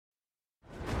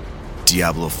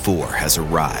Diablo 4 has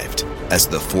arrived. As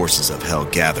the forces of hell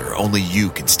gather, only you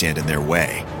can stand in their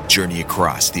way. Journey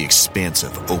across the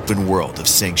expansive open world of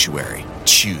Sanctuary.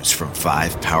 Choose from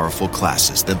 5 powerful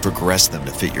classes, then progress them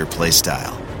to fit your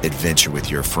playstyle. Adventure with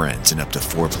your friends in up to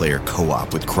 4-player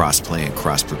co-op with cross-play and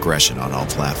cross-progression on all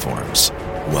platforms.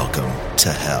 Welcome to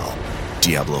hell.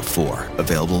 Diablo 4,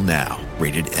 available now.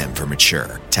 Rated M for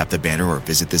mature. Tap the banner or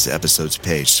visit this episode's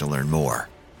page to learn more.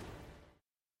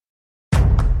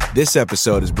 This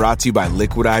episode is brought to you by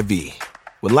Liquid IV.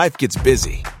 When life gets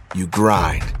busy, you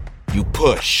grind, you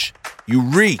push, you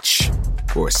reach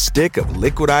for a stick of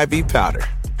Liquid IV powder.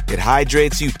 It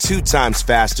hydrates you 2 times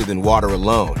faster than water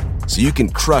alone, so you can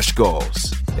crush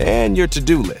goals and your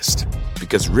to-do list.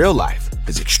 Because real life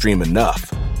is extreme enough.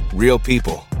 Real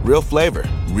people, real flavor,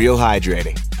 real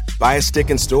hydrating. Buy a stick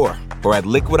in store or at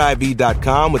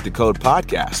liquidiv.com with the code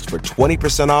podcast for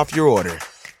 20% off your order.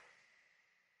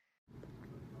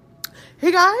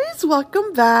 Hey guys,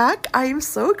 welcome back. I am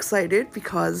so excited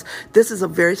because this is a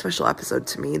very special episode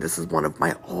to me. This is one of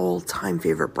my all-time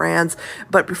favorite brands.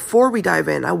 But before we dive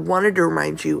in, I wanted to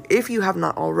remind you, if you have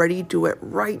not already, do it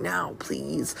right now,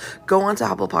 please. Go onto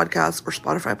Apple Podcasts or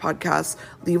Spotify Podcasts,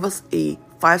 leave us a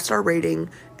 5-star rating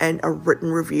and a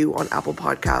written review on Apple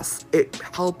Podcasts. It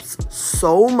helps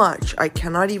so much. I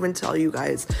cannot even tell you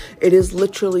guys. It is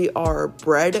literally our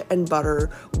bread and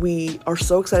butter. We are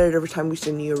so excited every time we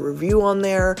send you a review on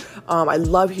there. I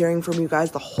love hearing from you guys.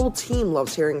 The whole team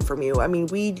loves hearing from you. I mean,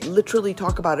 we literally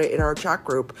talk about it in our chat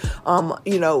group.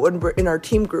 When we're in our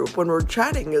team group, when we're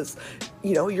chatting is,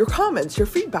 your comments, your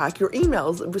feedback, your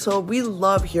emails. So we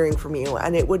love hearing from you,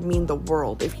 and it would mean the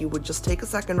world if you would just take a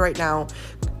second right now,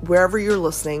 wherever you're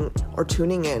listening or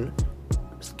tuning in,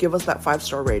 just give us that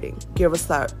 5-star rating. Give us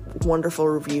that wonderful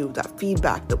review, that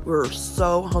feedback that we're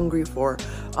so hungry for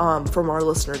from our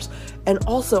listeners. And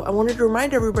also, I wanted to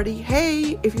remind everybody,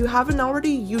 hey, if you haven't already,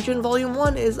 Eugen Volume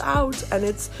 1 is out and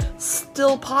it's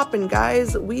still popping,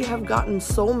 guys. We have gotten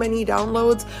so many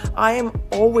downloads. I am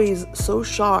always so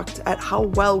shocked at how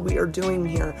well we are doing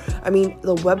here. I mean,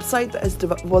 the website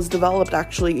that was developed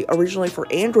actually originally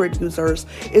for Android users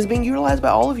is being utilized by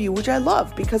all of you, which I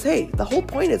love because, hey, the whole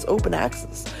point is open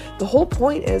access. The whole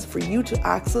point is for you to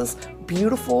access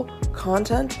beautiful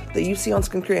content that you see on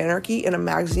Skincare Anarchy in a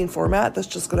magazine format that's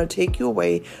just going to take you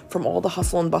away from all the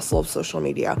hustle and bustle of social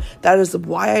media. That is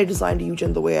why I designed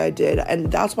Eugen the way I did, and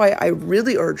that's why I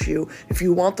really urge you, if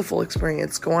you want the full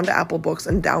experience, go onto Apple Books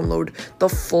and download the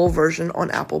full version on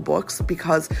Apple Books,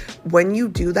 because when you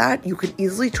do that, you can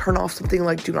easily turn off something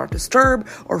like Do Not Disturb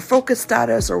or Focus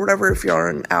Status or whatever. If you're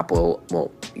on an Apple, well,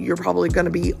 you're probably going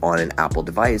to be on an Apple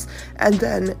device, and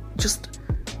then just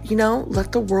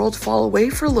let the world fall away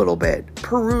for a little bit.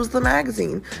 Peruse the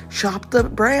magazine, shop the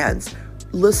brands,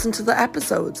 listen to the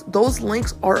episodes. Those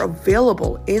links are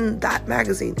available in that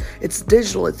magazine. It's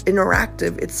digital, it's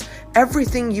interactive, it's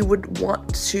everything you would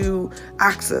want to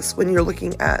access when you're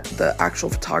looking at the actual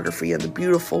photography and the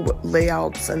beautiful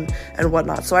layouts and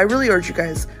whatnot. So I really urge you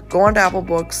guys, go on to Apple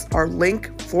Books. Our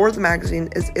link for the magazine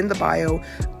is in the bio.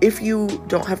 If you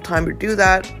don't have time to do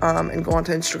that and go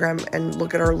onto Instagram and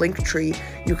look at our link tree,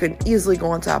 you can easily go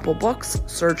onto Apple Books,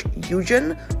 search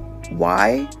Eugen,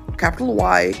 capital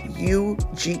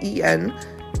Y-U-G-E-N,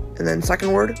 and then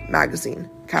second word, magazine,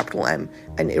 capital M,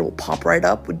 and it will pop right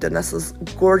up with Danessa's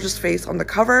gorgeous face on the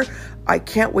cover. I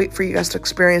can't wait for you guys to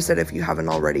experience it if you haven't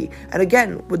already. And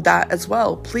again, with that as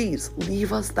well, please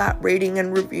leave us that rating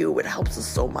and review. It helps us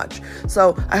so much.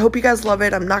 So I hope you guys love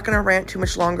it. I'm not going to rant too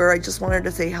much longer. I just wanted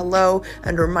to say hello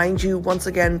and remind you once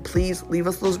again, please leave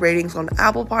us those ratings on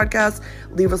Apple Podcasts,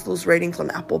 leave us those ratings on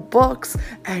Apple Books,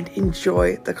 and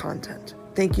enjoy the content.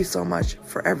 Thank you so much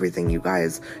for everything, you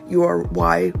guys. You are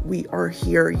why we are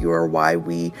here. You are why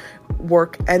we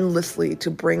work endlessly to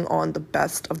bring on the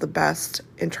best of the best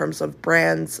in terms of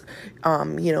brands,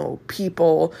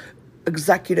 people,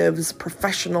 executives,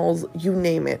 professionals, you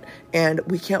name it. And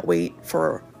we can't wait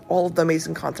for all of the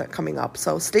amazing content coming up.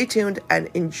 So stay tuned and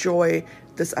enjoy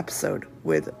this episode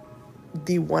with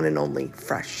the one and only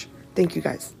Fresh. Thank you,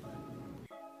 guys.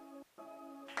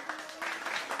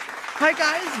 Hi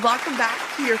guys, welcome back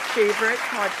to your favorite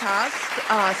podcast,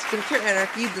 Skincare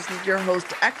Anarchy. This is your host,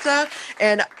 Ekta,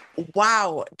 and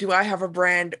wow, do I have a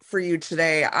brand for you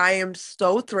today. I am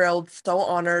so thrilled, so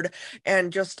honored,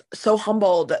 and just so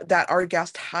humbled that our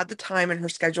guest had the time in her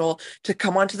schedule to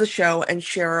come onto the show and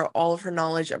share all of her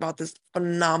knowledge about this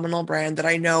phenomenal brand that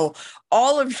I know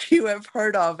all of you have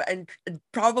heard of and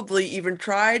probably even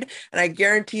tried. And I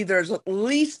guarantee there's at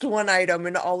least one item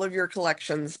in all of your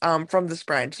collections from this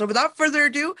brand. So without further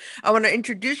ado, ado, I want to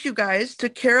introduce you guys to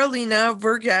Carolina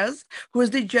Vergez, who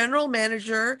is the General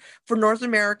Manager for North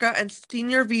America and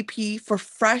Senior VP for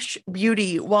Fresh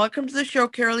Beauty. Welcome to the show,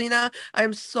 Carolina. I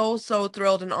am so, so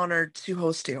thrilled and honored to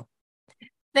host you.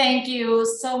 Thank you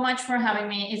so much for having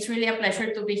me. It's really a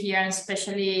pleasure to be here, and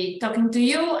especially talking to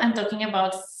you and talking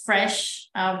about Fresh,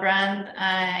 brand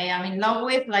I am in love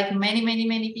with. Like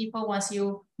many people, once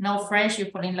you know Fresh, you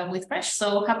fall in love with Fresh.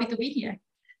 So happy to be here.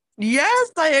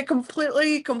 Yes, I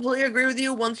completely agree with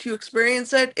you. Once you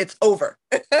experience it, it's over.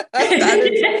 That's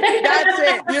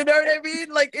it. You know what I mean?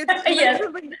 Like it's Yes.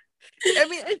 literally I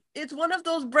mean, it's one of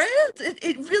those brands.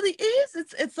 It really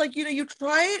is. It's like, you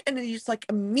try it and then you just like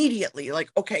immediately like,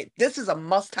 okay, this is a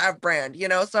must-have brand.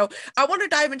 So I want to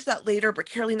dive into that later, but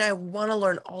Carolina, I want to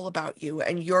learn all about you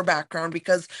and your background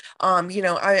because I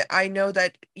know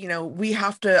that, we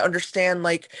have to understand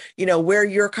like, where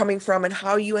you're coming from and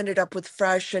how you ended up with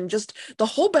Fresh and just the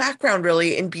whole background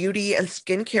really in beauty and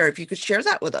skincare. If you could share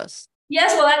that with us.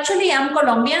 Yes, well, actually, I'm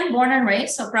Colombian, born and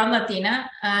raised, so proud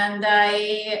Latina, and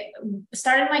I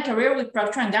started my career with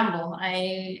Procter and Gamble.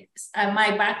 My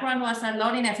background was a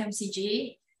lot in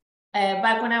FMCG.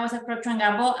 Back when I was at Procter and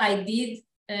Gamble, I did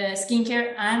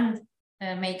skincare and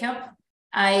makeup.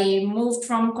 I moved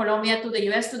from Colombia to the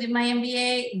US to do my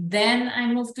MBA. Then I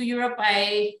moved to Europe.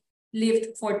 I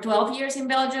lived for 12 years in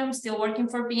Belgium, still working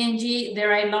for P&G.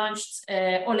 There I launched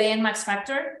Olay and Max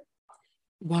Factor.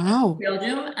 Wow.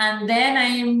 Belgium, and then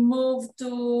I moved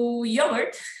to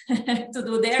yogurt to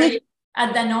do dairy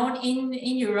at Danone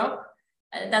in Europe.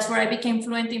 That's where I became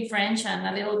fluent in French and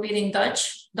a little bit in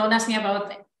Dutch. Don't ask me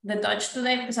about the Dutch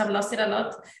today because I've lost it a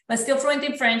lot, but still fluent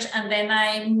in French. And then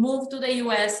I moved to the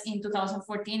US in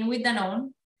 2014 with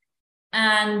Danone.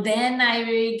 And then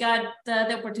I got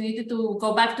the opportunity to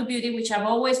go back to beauty, which I've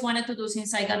always wanted to do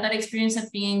since I got that experience at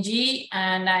P&G.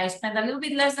 And I spent a little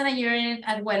bit less than a year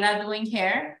at Wella doing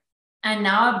hair. And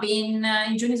now I've been,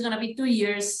 in June, it's going to be 2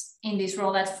 years in this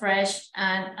role at Fresh.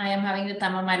 And I am having the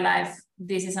time of my life.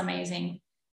 This is amazing.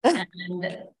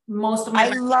 And most of my— I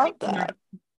love that.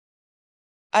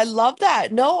 I love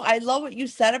that. No, I love what you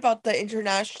said about the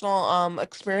international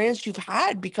experience you've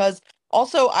had because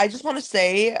also I just want to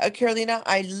say, Carolina,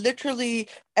 I literally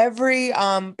every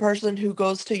person who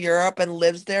goes to Europe and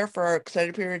lives there for an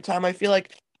extended period of time, I feel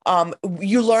like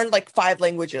you learn like 5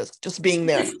 languages just being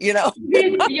there. You have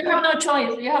no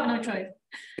choice. You have no choice.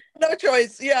 No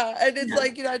choice. Yeah. And it's Yeah.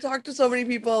 like, I talked to so many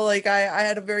people. Like I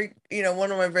had a very,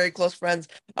 one of my very close friends,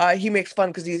 he makes fun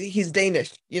because he's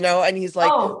Danish, and he's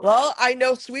like, Oh, well, I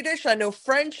know Swedish, I know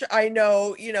French, I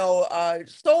know,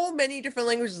 so many different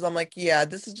languages. I'm like, yeah,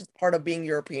 this is just part of being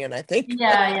European, I think.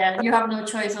 yeah. You have no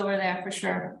choice over there for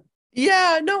sure.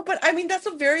 Yeah, no, but I mean that's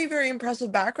a very, very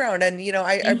impressive background. And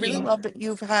I Thank really you. love that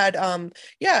you've had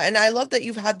yeah, and I love that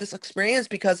you've had this experience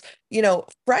because,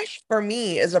 Fresh for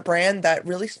me is a brand that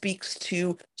really speaks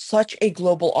to such a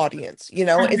global audience.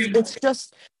 Agree. It's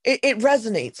just it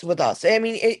resonates with us. I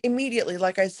mean, immediately,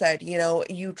 like I said,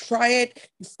 you try it,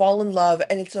 you fall in love,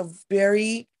 and it's a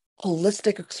very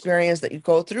holistic experience that you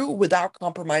go through without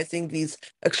compromising these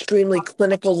extremely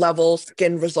clinical level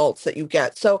skin results that you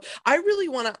get. So I really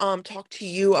want to talk to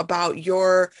you about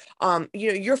your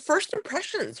first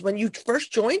impressions when you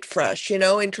first joined Fresh,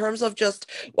 in terms of just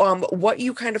what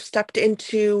you kind of stepped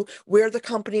into, where the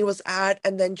company was at,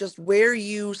 and then just where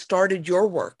you started your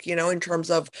work, in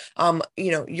terms of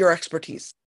your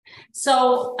expertise.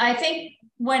 So I think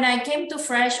when I came to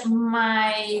Fresh,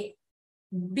 my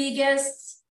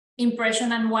biggest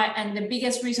impression and the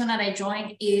biggest reason that I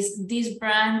joined is this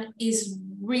brand is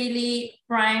really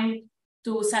primed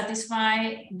to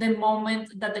satisfy the moment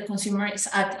that the consumer is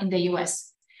at in the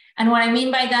US. And what I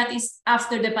mean by that is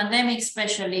after the pandemic,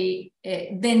 especially,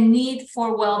 the need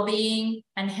for well-being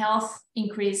and health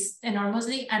increased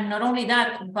enormously. And not only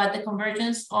that, but the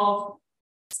convergence of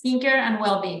skincare and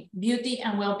well-being, beauty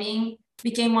and well-being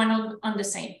became one on the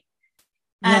same.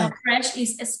 Yeah. And Fresh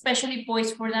is especially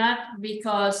poised for that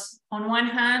because on one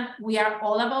hand, we are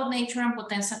all about nature and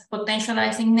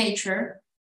potentializing nature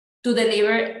to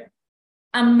deliver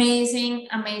amazing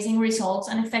results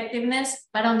and effectiveness.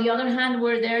 But on the other hand,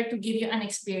 we're there to give you an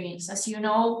experience. As you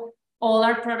know, all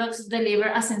our products deliver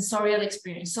a sensorial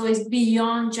experience. So it's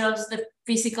beyond just the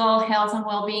physical health and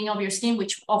well-being of your skin,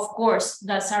 which of course,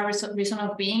 that's our reason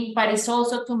of being, but it's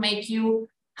also to make you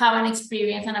have an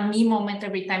experience and a me moment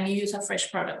every time you use a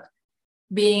Fresh product.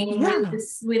 Being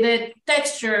with the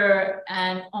texture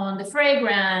and on the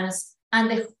fragrance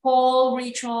and the whole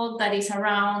ritual that is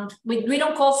around. We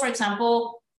don't call, for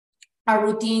example, our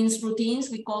routines,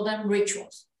 we call them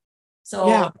rituals.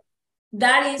 So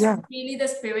that is really the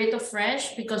spirit of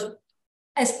Fresh because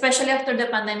especially after the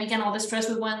pandemic and all the stress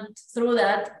we went through,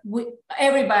 that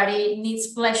everybody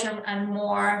needs pleasure and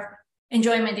more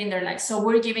enjoyment in their life. So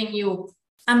we're giving you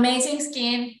amazing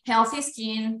skin, healthy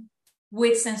skin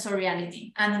with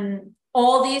sensoriality, and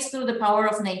all this through the power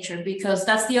of nature, because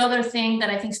that's the other thing that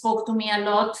I think spoke to me a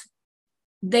lot.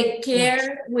 The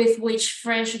care with which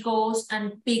Fresh goes and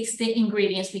picks the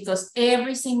ingredients, because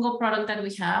every single product that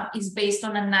we have is based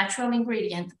on a natural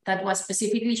ingredient that was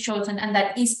specifically chosen and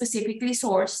that is specifically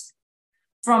sourced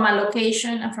from a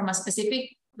location and from a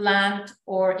specific plant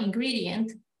or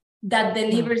ingredient that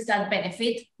delivers that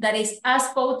benefit, that is as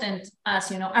potent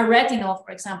as, a retinol, for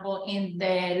example. In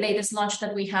the latest launch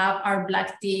that we have, our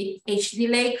black tea age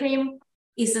delay cream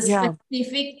is a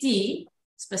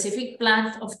specific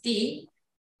plant of tea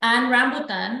and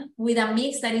rambutan with a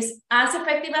mix that is as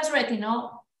effective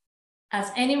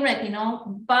as any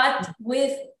retinol, but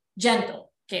with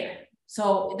gentle care.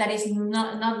 So that is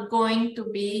not going to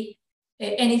be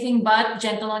anything but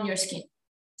gentle on your skin.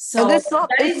 So and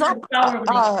the power of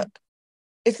nature.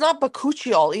 It's not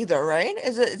bakuchiol either, right?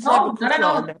 Is it? It's No, not not at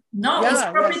all. bakuchiol. No, it's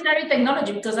proprietary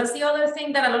technology, because that's the other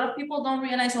thing that a lot of people don't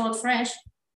realize about Fresh.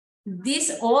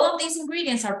 All of these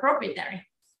ingredients are proprietary.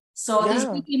 So this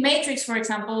beauty matrix, for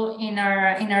example, in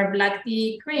our black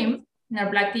tea cream, in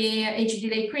our black tea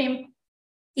HDA cream,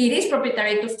 it is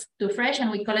proprietary to Fresh,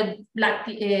 and we call it black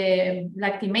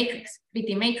tea matrix,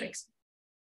 BT matrix.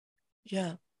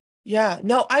 Yeah.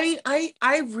 No,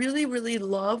 I really, really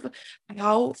love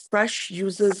how Fresh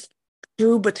uses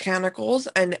true botanicals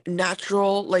and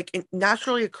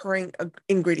naturally occurring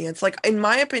ingredients. Like, in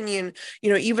my opinion,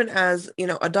 even as,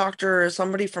 a doctor or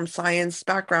somebody from science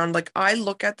background, like, I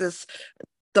look at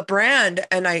the brand,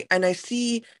 and I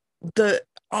see the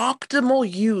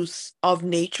optimal use of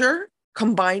nature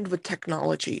combined with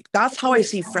technology. That's how I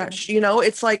see Fresh.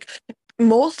 It's like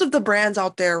most of the brands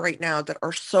out there right now that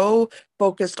are so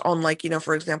focused on, like,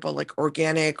 for example, like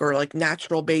organic or like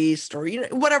natural based, or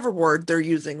whatever word they're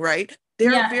using, right?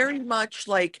 They're very much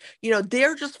like,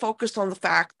 they're just focused on the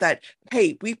fact that,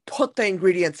 hey, we put the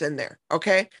ingredients in there.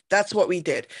 Okay. That's what we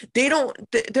did.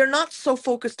 They're not so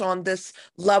focused on this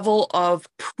level of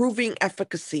proving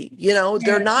efficacy.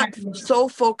 They're not so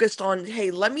focused on,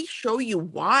 hey, let me show you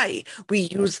why we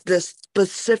use this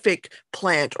specific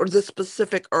plant or this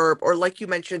specific herb, or like you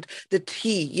mentioned, the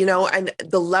tea, and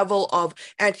the level of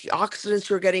antioxidants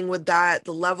you're getting with that,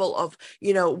 the level of,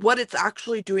 what it's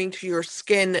actually doing to your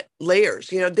skin layers.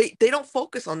 They don't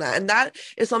focus on that. And that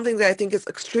is something that I think is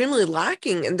extremely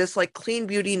lacking in this like clean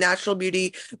beauty, natural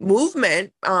beauty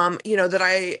movement, that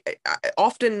I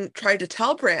often try to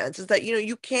tell brands is that,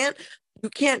 you can't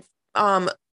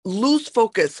lose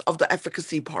focus of the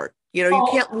efficacy part. You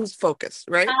can't lose focus,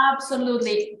 right?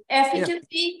 Absolutely.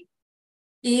 Efficacy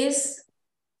is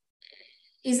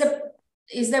the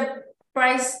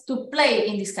price to play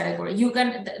in this category.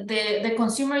 The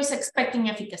consumer is expecting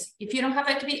efficacy. If you don't have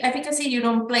efficacy, you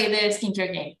don't play the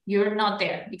skincare game. You're not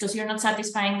there because you're not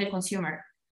satisfying the consumer.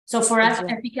 So for us,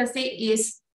 efficacy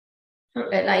is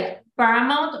like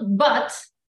paramount, but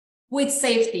with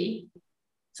safety.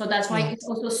 So that's why it's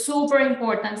also super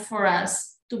important for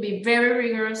us to be very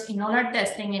rigorous in all our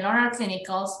testing, in all our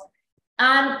clinicals,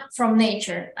 and from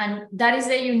nature. And that is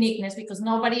the uniqueness, because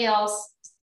nobody else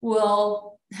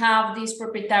will have these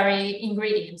proprietary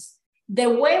ingredients. The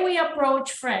way we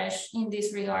approach Fresh in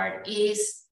this regard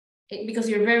is, because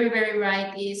you're very, very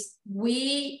right, is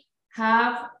we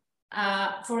have,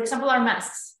 for example, our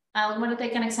masks. I want to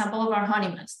take an example of our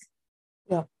honey mask.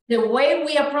 The way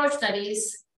we approach that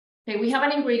is, okay, we have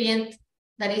an ingredient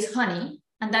that is honey,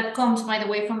 and that comes, by the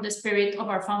way, from the spirit of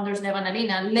our founders, Lev and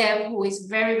Alina. Lev, who is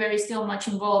very, very still much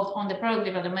involved on the product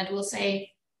development, will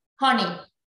say, honey.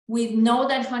 We know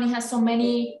that honey has so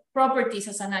many properties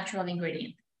as a natural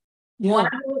ingredient.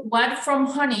 What from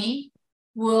honey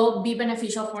will be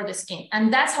beneficial for the skin?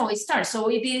 And that's how it starts. So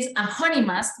it is a honey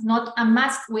mask, not a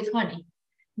mask with honey.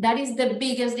 That is the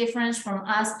biggest difference from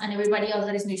us and everybody else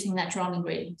that is using natural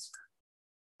ingredients.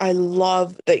 I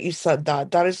love that you said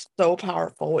that. That is so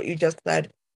powerful, what you just said.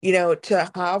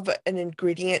 To have an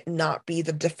ingredient not be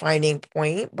the defining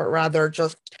point, but rather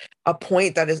just a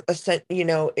point that is,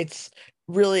 it's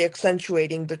really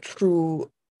accentuating the true,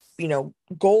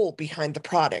 goal behind the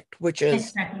product, which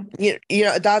is,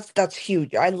 that's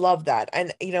huge. I love that.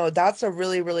 And, that's a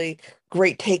really, really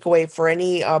great takeaway for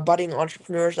any budding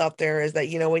entrepreneurs out there, is that,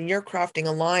 when you're crafting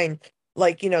a line,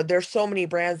 Like, there's so many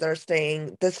brands that are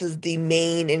saying this is the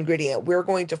main ingredient. We're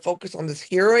going to focus on this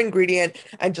hero ingredient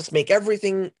and just make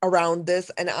everything around this.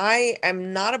 And I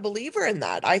am not a believer in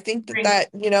that. I think that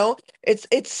Agree.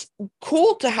 it's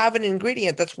cool to have an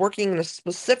ingredient that's working in a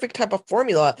specific type of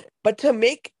formula, but to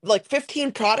make like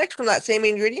 15 products from that same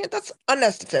ingredient, that's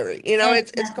unnecessary.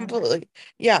 It's Exactly. completely,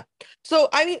 yeah. So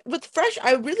I mean, with fresh,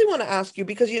 I really want to ask you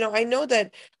because I know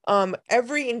that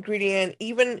every ingredient,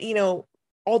 even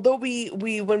although we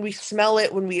when we smell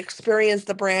it, when we experience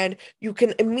the brand, you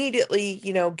can immediately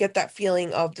get that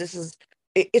feeling of this is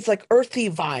it's like earthy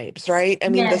vibes, right? I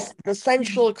mean, Yes. the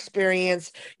sensual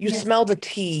experience. You Yes. smell the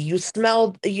tea, you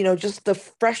smell just the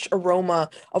fresh aroma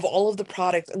of all of the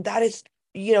products, and that is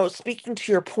speaking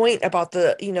to your point about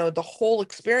the whole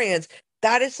experience.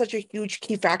 That is such a huge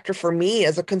key factor for me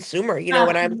as a consumer,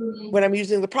 when Absolutely. I'm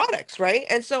using the products, right?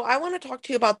 And so I want to talk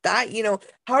to you about that.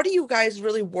 How do you guys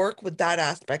really work with that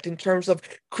aspect in terms of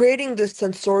creating this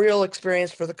sensorial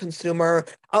experience for the consumer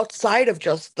outside of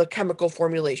just the chemical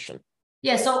formulation?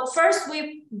 Yeah, so first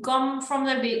we come from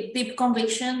the deep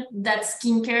conviction that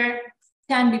skincare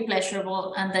can be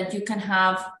pleasurable and that you can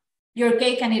have your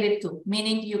cake and eat it too,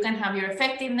 meaning you can have your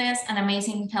effectiveness and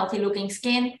amazing, healthy looking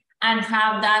skin and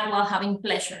have that while having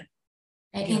pleasure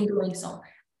Yeah. in doing so.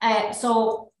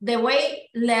 So the way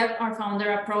Lev, our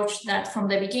founder, approached that from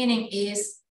the beginning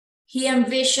is he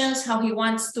envisions how he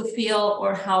wants to feel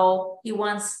or how he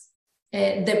wants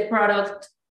the product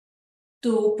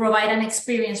to provide an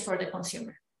experience for the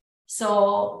consumer.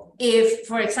 So if,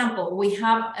 for example, we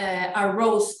have a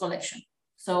rose collection,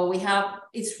 so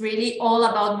it's really all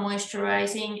about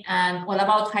moisturizing and all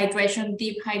about hydration,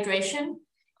 deep hydration.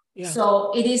 Yeah.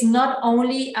 So it is not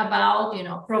only about,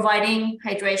 providing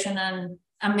hydration and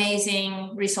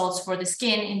amazing results for the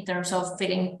skin in terms of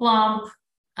feeling plump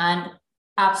and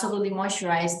absolutely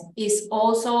moisturized, is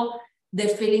also the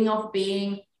feeling of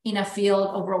being in a field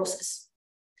of roses.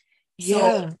 So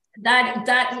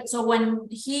Yeah. so when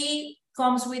he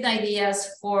comes with ideas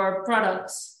for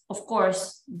products, of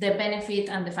course, the benefit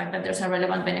and the fact that there's a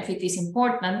relevant benefit is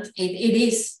important. It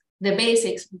is the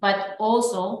basics, but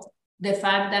also the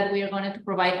fact that we are going to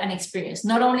provide an experience.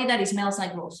 Not only that it smells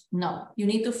like rose. No, you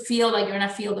need to feel like you're in a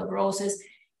field of roses.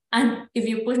 And if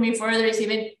you push me further, it's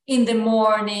even in the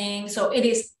morning. So it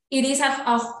is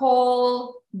a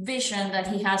whole vision that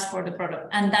he has for the product.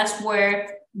 And that's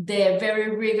where the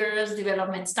very rigorous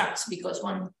development starts, because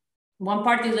one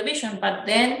part is the vision, but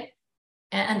then,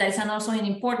 and that's also an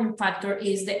important factor,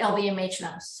 is the LVMH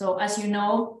labs. So as you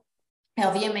know,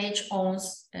 LVMH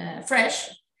owns Fresh.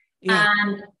 Yeah.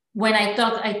 And when I've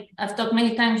talked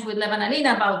many times with Lev and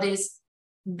Alina about this,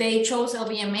 they chose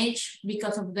LVMH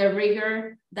because of the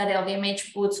rigor that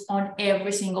LVMH puts on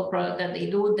every single product that they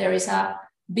do. There is a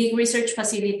big research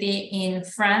facility in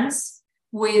France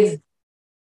with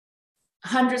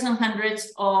hundreds and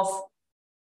hundreds of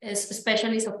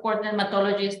specialists, of course,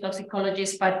 dermatologists,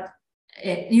 toxicologists, but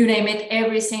you name it,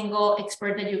 every single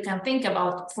expert that you can think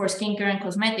about for skincare and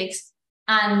cosmetics.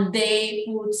 And they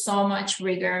put so much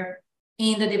rigor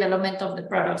in the development of the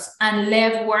products. And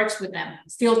Lev works with them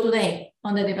still today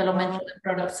on the development of the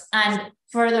products. And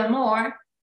furthermore,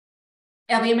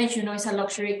 LVMH, is a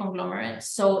luxury conglomerate.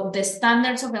 So the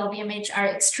standards of LVMH are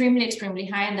extremely, extremely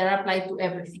high, and they're applied to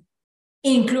everything,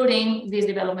 including this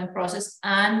development process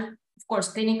and, of course,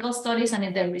 clinical studies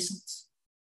and their results.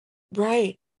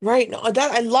 Right. Right. No,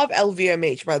 that I love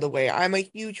LVMH, by the way. I'm a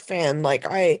huge fan. Like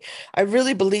I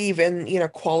really believe in,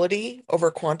 quality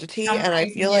over quantity. And I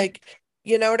Amazing. feel Yes. like,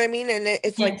 you know what I mean? And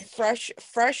it's like Yes.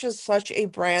 Fresh is such a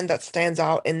brand that stands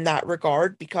out in that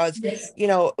regard because, Yes.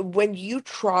 when you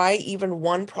try even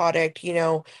one product,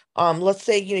 let's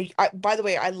say, by the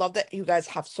way, I love that you guys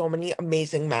have so many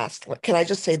amazing masks. Like, can I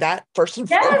just say that first and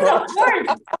Yes, of foremost?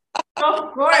 course.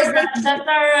 Of course. Right?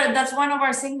 Like That's one of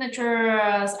our signature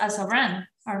as a brand,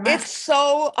 our it's mask.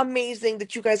 so amazing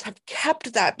that you guys have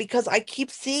kept that because I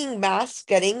keep seeing masks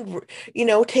getting,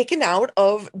 taken out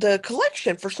of the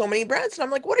collection for so many brands. And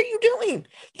I'm like, what are you doing?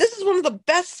 This is one of the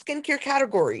best skincare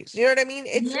categories. You know what I mean?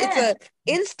 It's Yes. a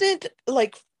instant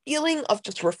like feeling of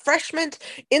just refreshment,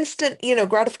 instant,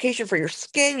 gratification for your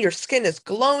skin. Your skin is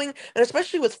glowing. And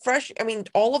especially with Fresh, I mean,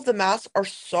 all of the masks are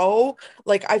so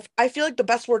like I feel like the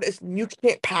best word is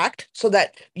nutrient packed so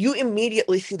that you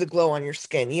immediately see the glow on your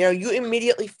skin. You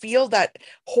immediately feel that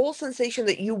whole sensation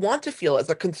that you want to feel as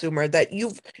a consumer, that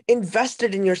you've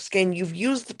invested in your skin, you've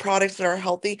used the products that are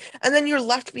healthy, and then you're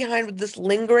left behind with this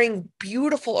lingering,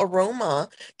 beautiful aroma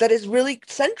that is really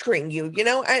centering you.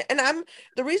 And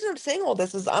the reason I'm saying all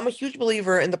this is I'm a huge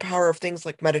believer in the power of things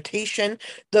like meditation,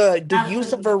 the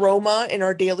use of Absolutely. aroma in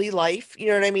our daily life, you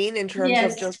know what I mean? In terms of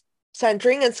Yes. just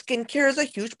centering, and skincare is a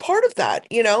huge part of that,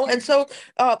 and so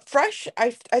Fresh,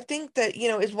 I think that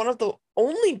is one of the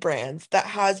only brands that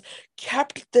has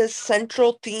kept this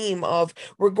central theme of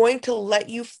we're going to let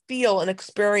you feel and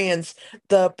experience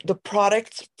the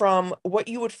products from what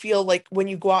you would feel like when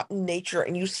you go out in nature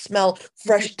and you smell It's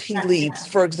fresh tea exactly leaves,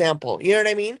 that. for example. You know what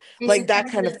I mean? It's Like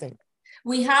that kind exactly of that. thing.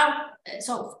 We have,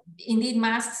 so indeed,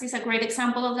 masks is a great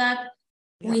example of that.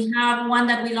 Yeah. We have one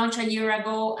that we launched a year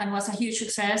ago and was a huge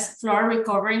success, Floor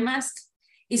Recovery Mask.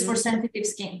 Is for Mm. sensitive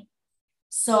skin.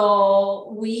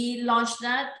 So we launched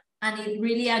that and it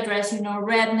really addressed,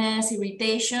 redness,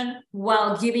 irritation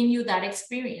while giving you that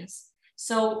experience.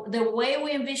 So the way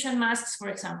we envision masks, for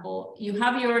example, you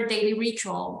have your daily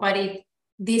ritual, but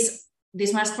this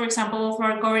mask, for example, for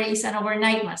recovery is an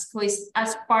overnight mask. So it's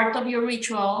as part of your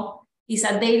ritual,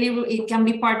 it can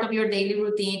be part of your daily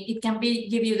routine. It can be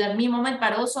give you that me moment,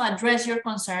 but also address your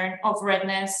concern of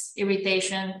redness,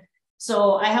 irritation.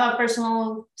 So I have a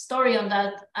personal story on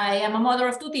that. I am a mother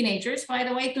of two teenagers, by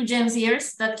the way, two Gen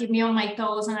Zers that keep me on my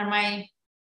toes and are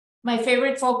my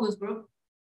favorite focus group.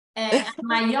 And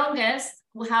my youngest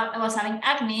was having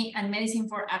acne and medicine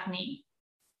for acne.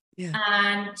 Yeah.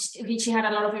 And she had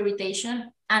a lot of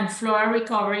irritation, and Flora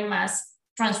Recovery Mask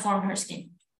transformed her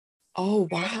skin. Oh,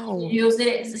 wow. She used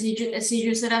it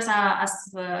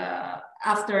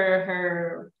after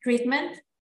her treatment.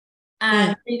 Mm.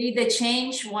 And really the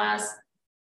change was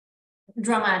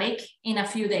dramatic in a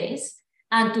few days.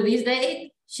 And to this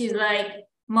day, she's like,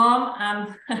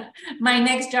 Mom, my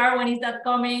next jar, when is that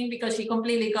coming? Because she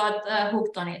completely got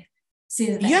hooked on it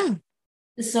since then. Yeah.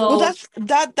 Well, So that's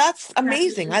that's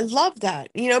amazing. I love that.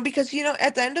 Because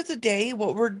at the end of the day,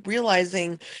 what we're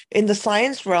realizing in the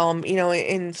science realm,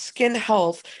 in skin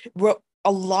health, what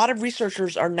a lot of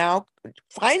researchers are now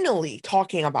finally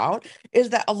talking about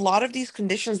is that a lot of these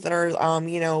conditions that are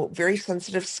very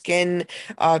sensitive skin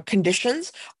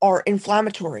conditions are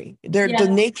inflammatory. The yeah,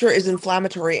 nature is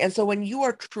inflammatory. And so when you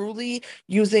are truly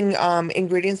using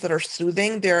ingredients that are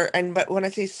soothing, but when I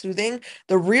say soothing,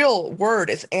 the real word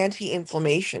is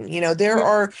anti-inflammation. There yeah,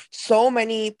 are so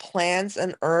many plants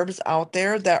and herbs out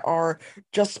there that are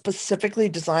just specifically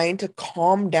designed to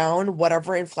calm down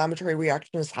whatever inflammatory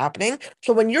reaction is happening.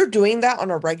 So when you're doing that on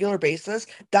a regular basis,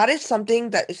 that is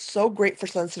something that is so great for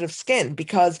sensitive skin,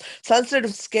 because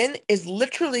sensitive skin is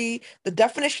literally the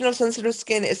definition of sensitive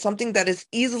skin is something that is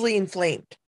easily inflamed.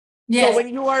 So yes, when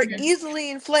you are yes, easily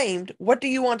inflamed, what do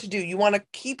you want to do? You want to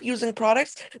keep using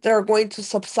products that are going to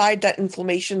subside that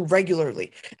inflammation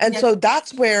regularly. And yes. so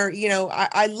that's where,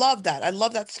 I love that. I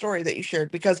love that story that you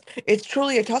shared because it's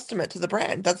truly a testament to the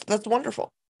brand. That's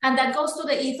wonderful. And that goes to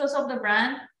the ethos of the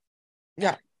brand.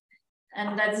 Yeah.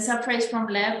 And that is a phrase from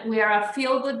Lev. We are a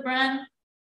feel-good brand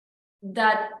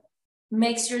that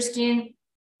makes your skin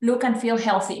look and feel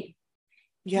healthy.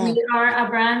 Yeah. We are a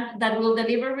brand that will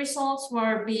deliver results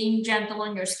for being gentle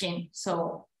on your skin.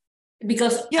 So,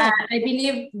 because Yeah. I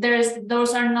believe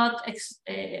those are not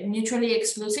mutually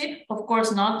exclusive. Of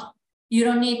course not. You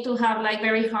don't need to have like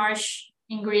very harsh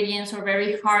ingredients or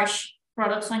very harsh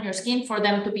products on your skin for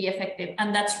them to be effective.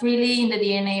 And that's really in the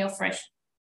DNA of Fresh.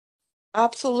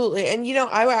 Absolutely. And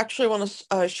I actually want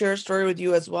to share a story with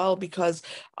you as well because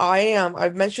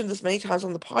I've mentioned this many times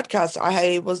on the podcast.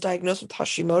 I was diagnosed with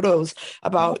Hashimoto's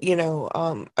about,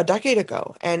 a decade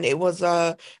ago, and it was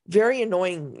a very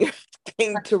annoying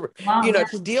thing Wow, yeah.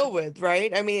 to deal with,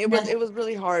 right? I mean, Yes, it was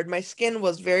really hard. My skin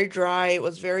was very dry. It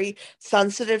was very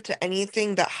sensitive to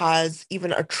anything that has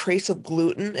even a trace of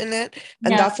gluten in it.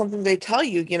 And yeah. that's something they tell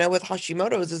you, with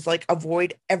Hashimoto's is like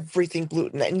avoid everything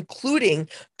gluten, including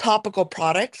topical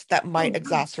products that might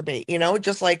exacerbate,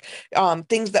 just like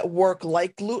things that work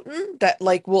like gluten that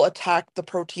like will attack the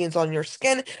proteins on your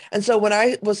skin. And so when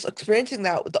I was experiencing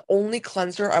that, the only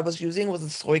cleanser I was using was a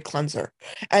soy cleanser.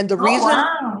 And the Oh, reason,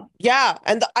 wow. yeah,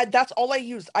 and that's all I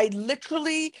used.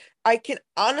 I can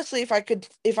honestly, if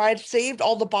I had saved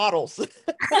all the bottles,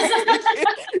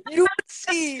 you would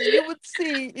see,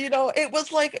 it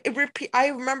was like I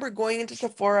remember going into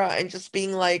Sephora and just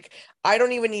being like, I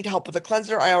don't even need help with a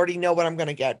cleanser. I already know what I'm going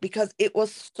to get because it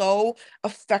was so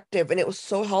effective and it was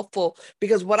so helpful.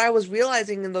 Because what I was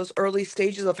realizing in those early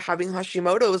stages of having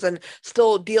Hashimoto's and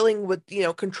still dealing with,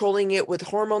 controlling it with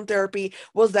hormone therapy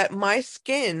was that my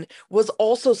skin was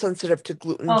also sensitive to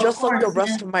gluten, Of just like the course,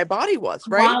 rest yes. of my body was,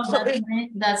 right? Wow,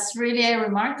 that's really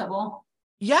remarkable.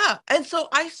 Yeah. And so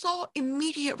I saw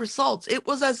immediate results. It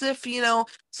was as if,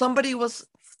 somebody was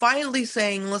finally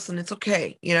saying, listen, it's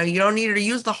okay. You don't need to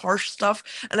use the harsh stuff.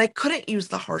 And I couldn't use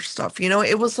the harsh stuff.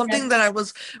 It was something Yes. that I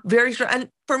was very sure. And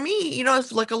for me,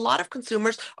 it's like a lot of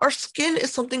consumers, our skin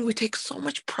is something we take so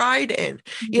much pride in.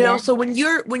 Yeah. So when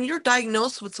you're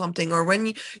diagnosed with something, or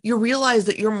when you realize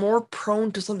that you're more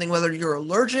prone to something, whether you're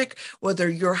allergic, whether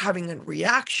you're having a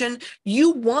reaction,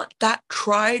 you want that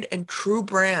tried and true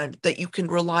brand that you can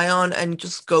rely on and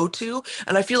just go to.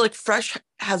 And I feel like Fresh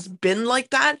has been like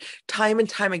that time and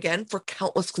time again for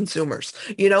countless consumers.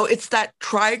 It's that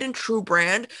tried and true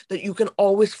brand that you can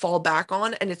always fall back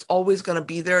on, and it's always going to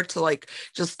be there to like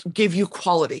just give you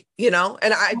quality. And I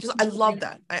love Absolutely.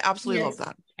 that. I absolutely love Yes.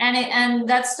 that. And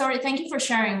that story, thank you for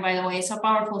sharing, by the way. It's a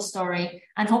powerful story,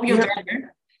 and hope you're Yeah.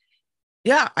 better.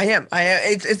 Yeah, I am.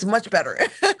 It's much better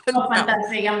Oh, now.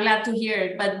 fantastic. I'm glad to hear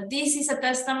it. But this is a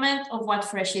testament of what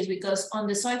Fresh is, because on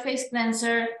the soy face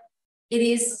cleanser, it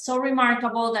is so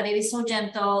remarkable that it is so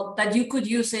gentle that you could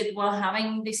use it while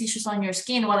having these issues on your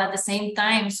skin, while at the same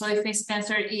time, soy face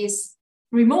cleanser is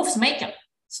removes makeup.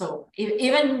 So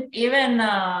even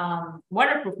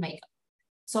waterproof makeup.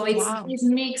 So it's Wow. this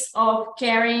mix of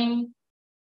caring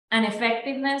and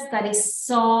effectiveness that is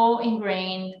so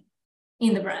ingrained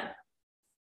in the brand.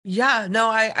 Yeah, no,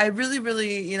 I really,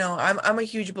 really, I'm a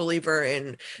huge believer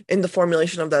in the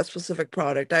formulation of that specific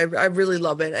product. I really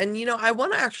love it. And I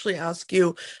want to actually ask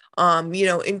you,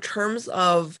 in terms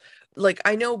of, like,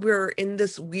 I know we're in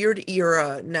this weird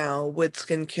era now with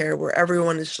skincare where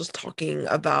everyone is just talking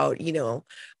about,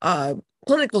 uh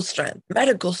clinical strength,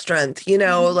 medical strength,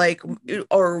 like,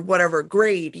 or whatever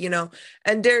grade,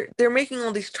 and they're making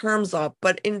all these terms up,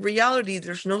 but in reality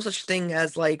there's no such thing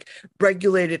as like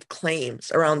regulated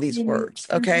claims around these words.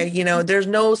 Okay. There's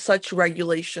no such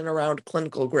regulation around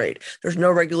clinical grade. There's no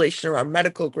regulation around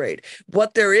medical grade.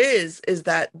 What there is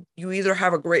that you either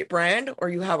have a great brand or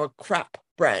you have a crap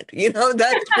brand.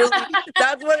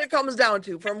 That's what it comes down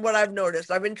to from what I've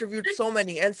noticed. I've interviewed so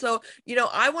many. And so,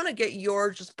 I want to get your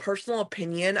just personal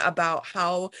opinion about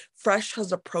how Fresh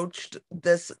has approached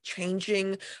this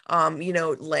changing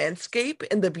landscape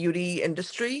in the beauty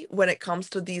industry when it comes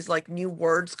to these like new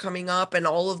words coming up and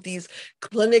all of these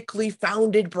clinically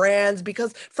founded brands,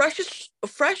 because Fresh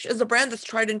is a brand that's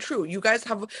tried and true. You guys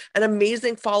have an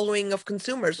amazing following of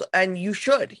consumers, and you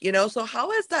should. So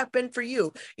how has that been for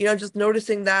you? Just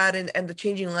noticing that and the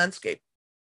changing landscape.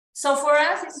 So for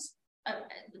us, it's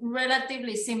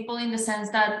relatively simple in the sense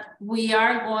that we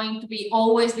are going to be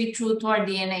always be true to our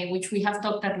DNA, which we have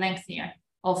talked at length here,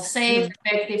 of safe, Mhm.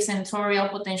 effective, sensorial,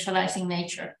 potentializing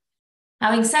nature.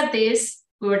 Having said this,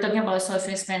 we were talking about soy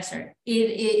face cleanser.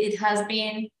 It has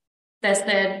been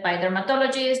tested by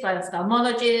dermatologists, by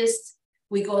ophthalmologists.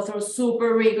 We go through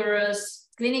super rigorous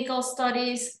clinical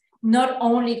studies, not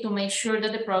only to make sure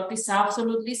that the product is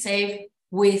absolutely safe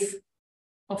with,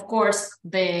 of course,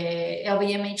 the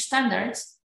LVMH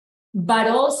standards, but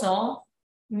also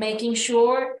making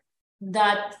sure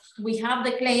that we have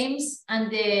the claims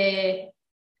and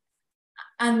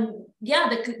yeah,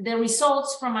 the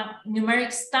results from a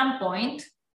numeric standpoint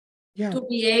Yeah. to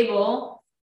be able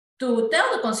to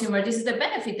tell the consumer this is the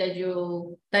benefit that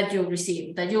you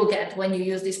receive, that you get when you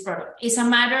use this product. It's a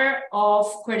matter of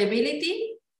credibility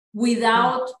Yeah.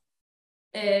 without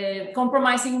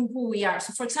compromising who we are.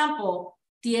 So for example,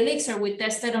 the elixir we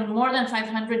tested on more than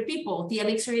 500 people. The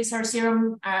elixir is our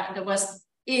serum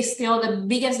is still the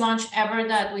biggest launch ever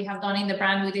that we have done in the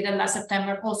brand. We did it last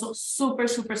September, also super,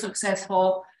 super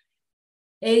successful.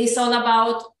 It is all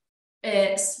about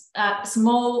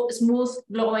smooth,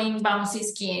 glowing, bouncy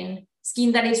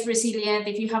skin that is resilient.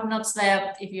 If you have not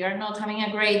slept, if you are not having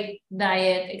a great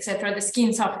diet, etc., the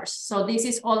skin suffers. So this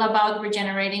is all about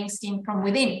regenerating skin from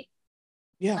within.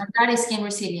 Yeah. And that is skin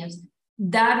resilience.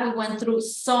 That we went through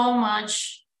so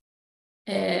much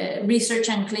research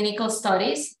and clinical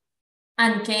studies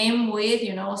and came with,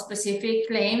 specific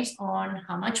claims on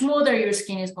how much smoother your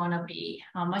skin is going to be,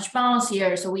 how much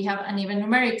bouncier. So we have an even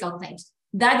numerical claims.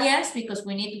 That, yes, because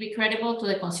we need to be credible to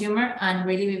the consumer and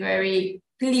really be very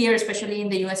clear, especially in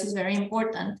the US, is very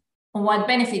important on what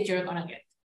benefit you're going to get.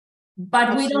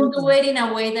 But we don't do Absolutely. it in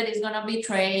a way that is going to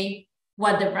betray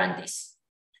what the brand is.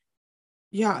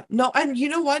 Yeah, no, and you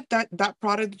know what? That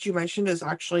product that you mentioned is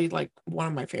actually like one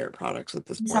of my favorite products at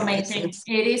this It's point. amazing.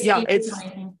 It is, Yeah, it is it's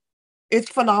amazing. it's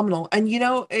phenomenal. And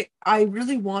I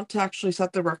really want to actually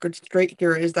set the record straight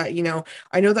here is that,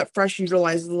 I know that Fresh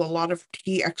utilizes a lot of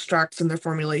tea extracts in their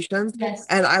formulations, Yes.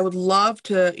 and I would love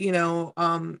to,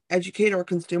 educate our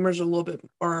consumers a little bit,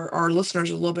 or our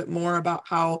listeners a little bit more about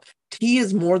how tea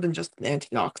is more than just an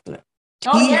antioxidant.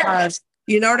 Oh, Tea yes. has,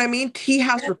 you know what I mean? Tea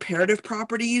has reparative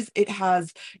properties. It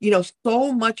has,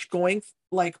 so much going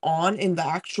like on in the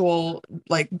actual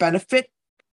like benefit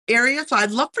area. So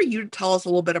I'd love for you to tell us a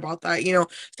little bit about that.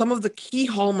 Some of the key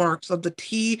hallmarks of the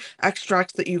tea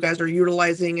extracts that you guys are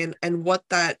utilizing and what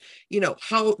that,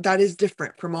 how that is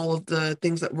different from all of the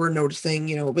things that we're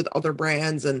noticing, with other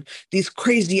brands and these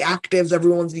crazy actives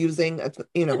everyone's using,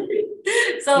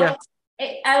 So yeah.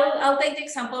 I'll take the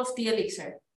example of tea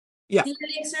elixir. Yeah. Tea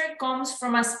elixir comes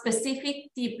from a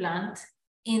specific tea plant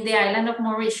in the island of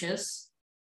Mauritius.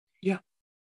 Yeah.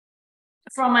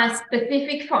 From a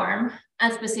specific farm,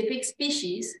 a specific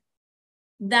species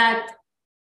that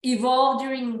evolved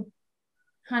during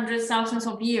hundreds, thousands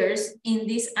of years in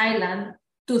this island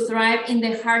to thrive in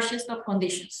the harshest of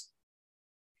conditions.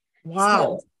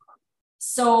 Wow.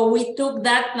 So we took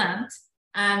that plant,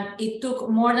 and it took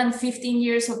more than 15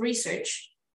 years of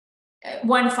research,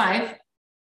 15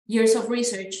 years of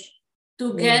research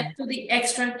to get to the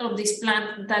extract of this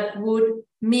plant that would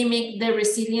mimic the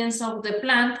resilience of the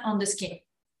plant on the skin.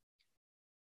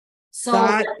 So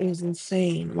that is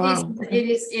insane. Wow.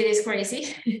 It is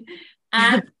crazy.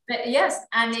 And yes,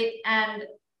 and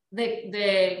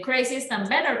the craziest and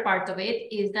better part of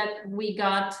it is that we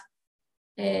got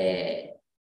a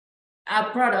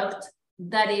product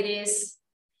that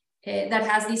that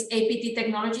has this APT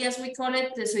technology, as we call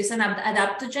it. So it's an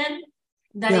adaptogen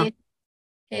that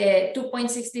is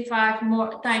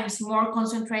 2.65 times more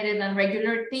concentrated than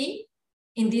regular tea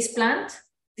in this plant,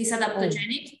 this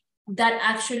adaptogenic, that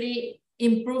actually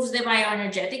improves the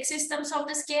bioenergetic systems of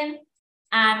the skin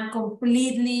and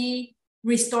completely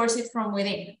restores it from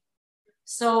within.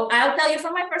 So I'll tell you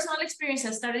from my personal experience,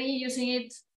 I started using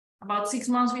it about 6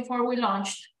 months before we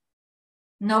launched.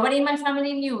 Nobody in my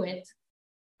family knew it.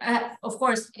 Of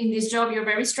course, in this job, you're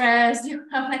very stressed. You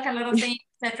have like a lot of things,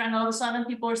 etc. And all of a sudden,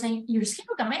 people are saying, "Your skin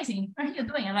look amazing. What are you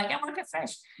doing?" I'm like, "I'm working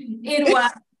fresh."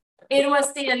 It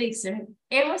was the elixir.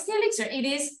 It was the elixir. It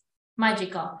is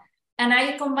magical. And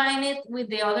I combine it with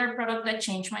the other product that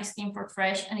changed my skin for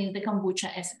fresh, and it's the kombucha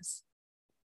essence.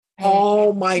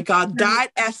 Oh my God,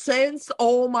 that essence.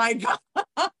 Oh my God.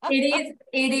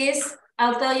 It is.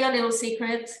 I'll tell you a little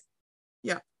secret.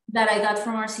 Yeah. That I got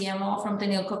from our CMO, from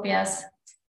Tenil Copias.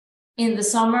 In the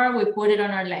summer, we put it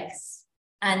on our legs,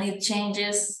 and it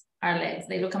changes our legs.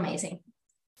 They look amazing.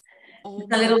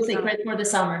 It's a little secret for the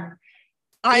summer.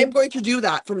 I am going to do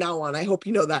that from now on. I hope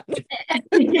you know that. Do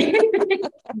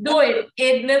it.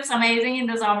 It looks amazing in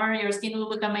the summer. Your skin will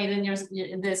look amazing.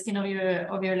 The skin of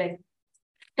your leg.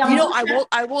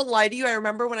 I won't lie to you. I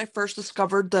remember when I first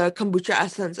discovered the kombucha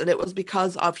essence, and it was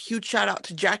because of, huge shout out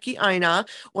to Jackie Aina,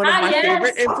 one of my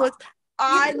favorite influencers.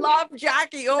 I love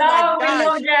Jackie. Oh my gosh. We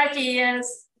love Jackie,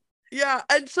 yes. Yeah.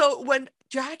 And so when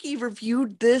Jackie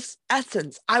reviewed this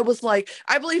essence, I was like,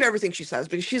 I believe everything she says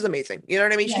because she's amazing. You know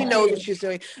what I mean? Yeah, she knows what she's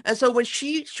doing. And so when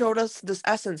she showed us this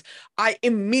essence, I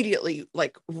immediately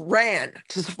ran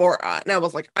to Sephora, and I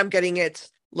was like, I'm getting it.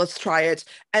 Let's try it.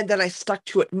 And then I stuck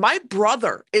to it. My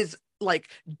brother is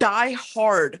die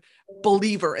hard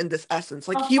believer in this essence.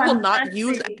 He will not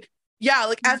use it.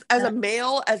 Yeah, as a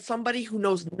male, as somebody who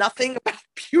knows nothing about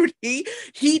beauty,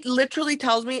 he literally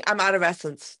tells me I'm out of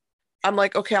essence. I'm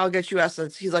like, okay, I'll get you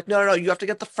essence. He's like, no, you have to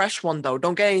get the fresh one though.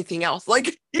 Don't get anything else.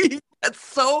 That's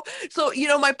so,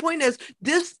 my point is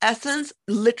this essence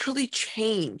literally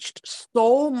changed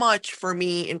so much for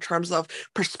me in terms of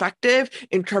perspective,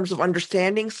 in terms of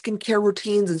understanding skincare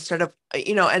routines instead of,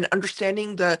 and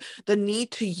understanding the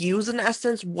need to use an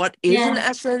essence, what is an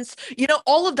essence,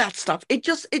 all of that stuff. It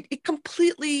just, it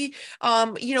completely,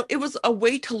 it was a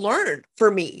way to learn for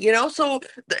me, so,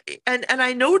 and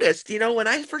I noticed, when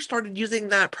I first started using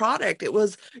that product, it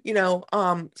was,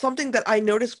 something that I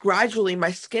noticed gradually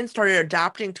my skin started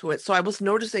adapting to it. So I was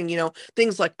noticing,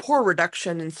 things like pore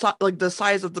reduction and the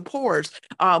size of the pores,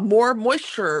 more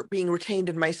moisture being retained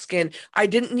in my skin. I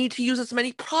didn't need to use as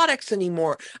many products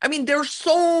anymore. I mean, there are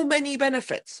so many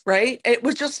benefits, right? It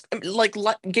was just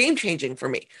game changing for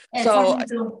me.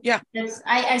 So yeah.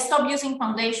 I stopped using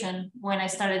foundation when I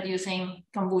started using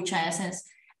kombucha essence.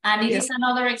 And it is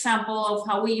another example of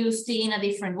how we use tea in a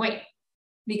different way.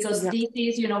 Because this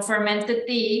is, fermented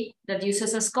tea that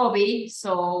uses ascorbate.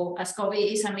 So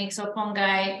ascorbate is a mix of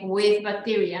fungi with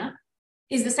bacteria.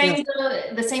 It's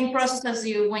the same process as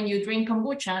when you drink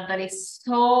kombucha that is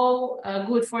so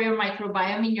good for your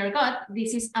microbiome in your gut.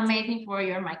 This is amazing for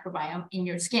your microbiome in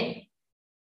your skin.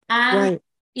 And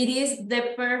it is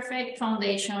the perfect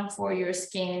foundation for your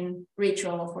skin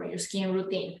ritual, for your skin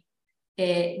routine.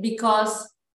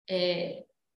 Because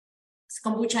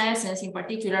kombucha essence in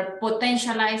particular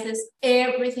potentializes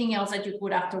everything else that you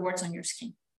put afterwards on your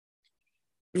skin.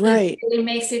 Right. It really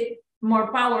makes it more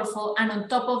powerful. And on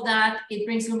top of that, it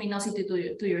brings luminosity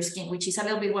to your skin, which is a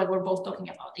little bit what we're both talking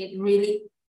about. It really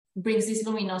brings this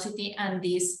luminosity and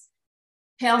this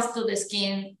health to the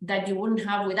skin that you wouldn't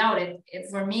have without it.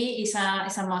 For me, it's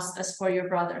a must as for your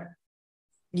brother.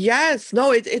 Yes,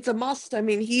 no, it's a must. I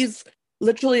mean, he's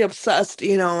literally obsessed,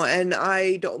 and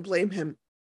I don't blame him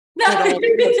No, at all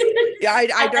because yeah,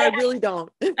 I really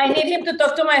don't. I need him to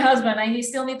talk to my husband. I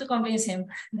still need to convince him.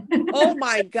 Oh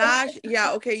my gosh.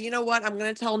 Yeah, okay, you know what? I'm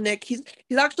gonna tell Nick. He's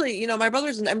actually, my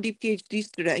brother's an MD PhD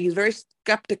student. He's very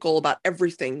skeptical about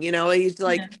everything, He's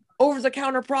like, Yeah.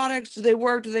 over-the-counter products, do they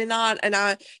work, do they not?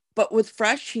 But with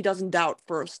Fresh, he doesn't doubt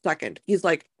for a second. He's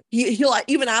like, he'll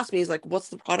even ask me, he's like, what's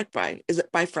the product by? Is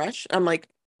it by Fresh? I'm like,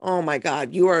 oh my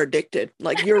God, you are addicted.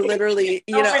 Like you're literally,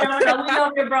 Oh, phenomenal. We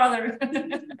love your brother.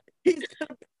 he's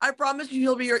I promise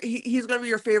you, he's gonna be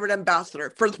your favorite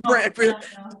ambassador for the Oh, brand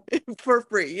phenomenal. for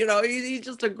free. He's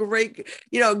just a great,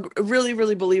 really,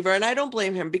 really believer. And I don't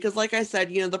blame him because like I said,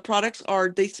 the products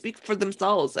they speak for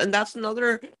themselves. And that's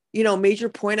another, major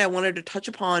point I wanted to touch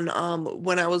upon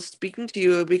when I was speaking to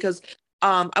you because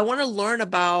I want to learn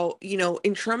about,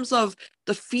 in terms of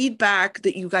the feedback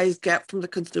that you guys get from the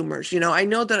consumers. I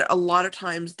know that a lot of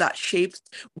times that shapes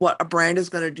what a brand is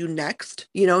going to do next,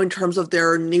 in terms of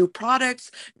their new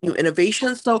products, new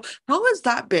innovations. So how has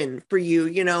that been for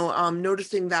you,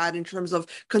 noticing that in terms of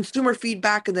consumer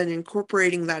feedback and then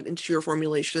incorporating that into your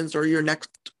formulations or your next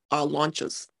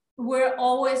launches? We're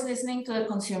always listening to the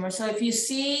consumer. So if you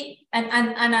see,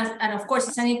 and of course,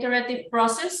 it's an iterative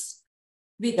process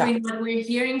between what we're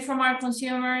hearing from our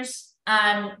consumers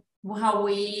and how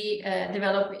we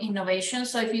develop innovation.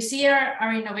 So if you see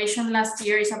our innovation last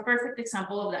year is a perfect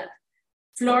example of that.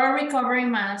 Floral Recovery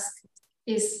Mask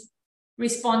is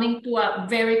responding to a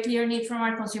very clear need from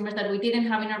our consumers that we didn't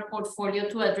have in our portfolio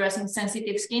to addressing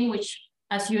sensitive skin, which,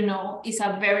 as you know, is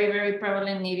a very, very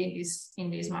prevalent need in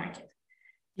this market.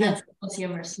 Yeah. And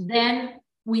consumers. Then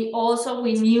we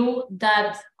knew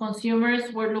that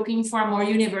consumers were looking for a more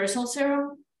universal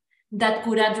serum that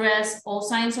could address all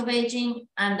signs of aging,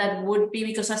 and that would be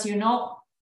because, as you know,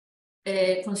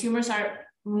 consumers are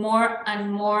more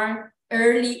and more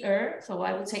earlier, so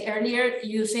I would say earlier,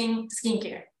 using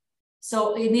skincare.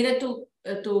 So it needed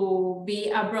to be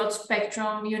a broad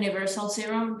spectrum universal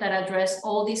serum that addressed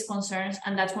all these concerns,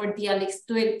 and that's where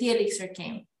T-Elixir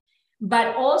came.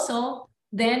 But also,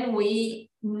 then we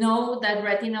know that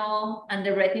retinol and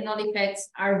the retinol effects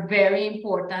are very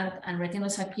important, and retinol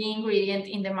is a key ingredient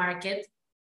in the market.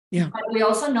 Yeah. But we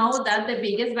also know that the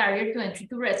biggest barrier to entry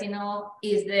to retinol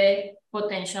is the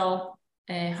potential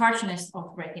harshness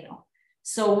of retinol.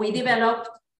 So we developed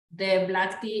the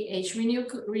Black Tea Age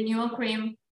Renewal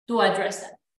Cream to address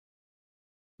that.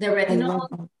 The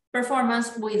retinol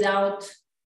performance without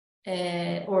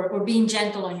or being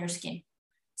gentle on your skin.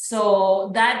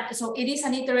 So it is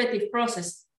an iterative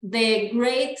process. The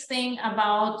great thing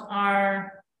about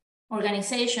our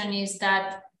organization is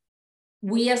that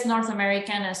we as North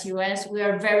American, as US, we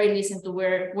are very listened to.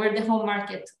 We're the home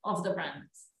market of the brand.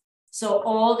 So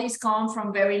all these come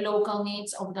from very local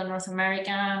needs of the North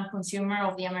American consumer,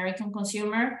 of the American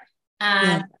consumer.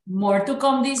 And more to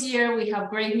come this year. We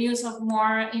have great news of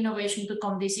more innovation to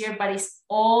come this year, but it's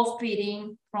all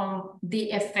feeding from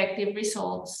the effective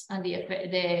results and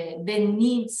the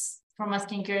needs from a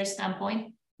skincare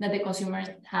standpoint that the consumers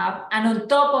have. And on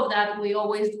top of that, we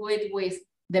always do it with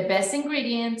the best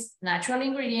ingredients, natural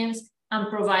ingredients, and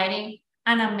providing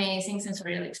an amazing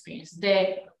sensorial experience.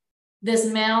 The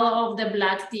smell of the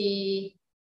Black Tea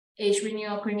Age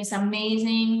Renewal Cream is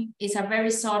amazing. It's a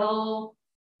very subtle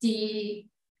tea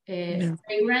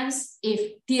fragrance.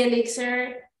 If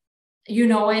T-Elixir, you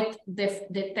know it,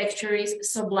 the texture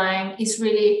is sublime. It's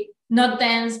really not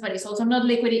dense, but it's also not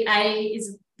liquidy.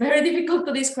 It's very difficult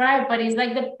to describe, but it's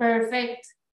like the perfect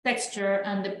texture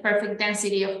and the perfect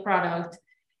density of product.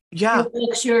 Yeah. It's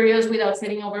luxurious without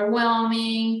feeling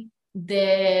overwhelming.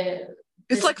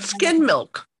 It's like skin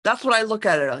milk. That's what I look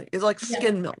at it like. It's like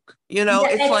skin milk. It's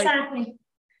exactly. Like,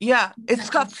 yeah,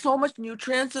 it's got so much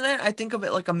nutrients in it. I think of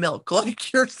it like a milk.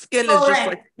 Like your skin is just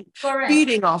like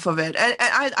feeding off of it. And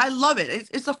I love it.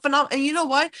 It's a phenomenal. And you know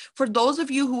what? For those of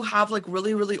you who have like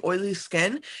really, really oily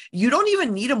skin, you don't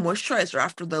even need a moisturizer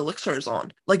after the elixir is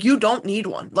on. Like you don't need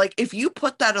one. Like if you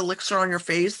put that elixir on your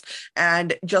face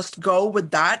and just go with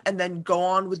that and then go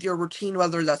on with your routine,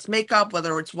 whether that's makeup,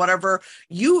 whether it's whatever,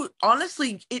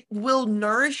 honestly, it will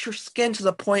nourish your skin to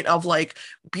the point of like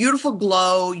beautiful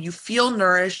glow. You feel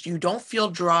nourished. You don't feel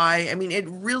dry. I mean, it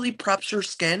really preps your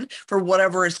skin for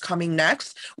whatever is coming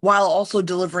next while also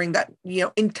delivering that,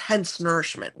 intense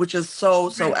nourishment, which is so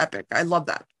epic. I love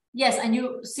that. Yes, and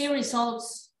you see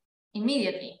results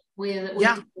immediately with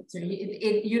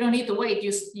you don't need to wait.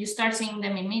 You start seeing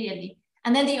them immediately.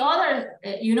 And then the other,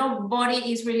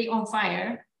 body is really on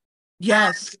fire.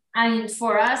 Yes. And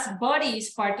for us, body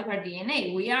is part of our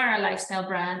DNA. We are a lifestyle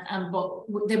brand, and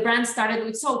the brand started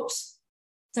with soaps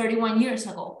 31 years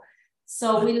ago.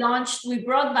 So we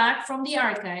brought back from the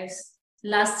archives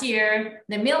last year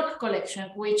the milk collection,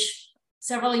 which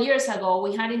several years ago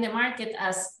we had in the market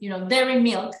as, dairy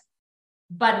milk.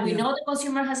 But we know the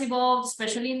consumer has evolved,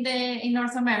 especially in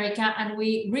North America, and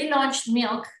we relaunched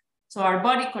milk, so our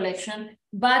body collection,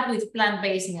 but with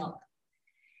plant-based milk.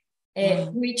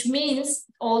 Which means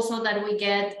also that we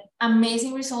get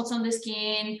amazing results on the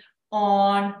skin,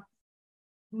 on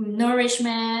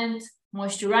nourishment,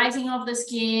 moisturizing of the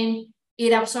skin.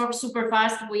 It absorbs super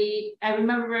fast. I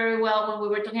remember very well when we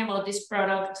were talking about this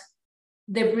product,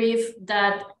 the brief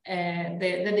that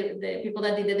the people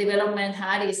that did the development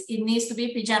had is it needs to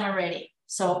be pajama ready.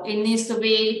 So it needs to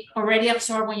be already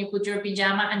absorbed when you put your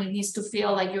pajama, and it needs to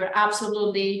feel like you're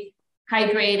absolutely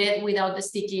hydrated without the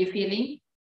sticky feeling.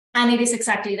 And it is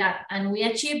exactly that. And we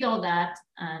achieved all that.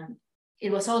 And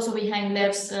it was also behind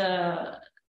Lev's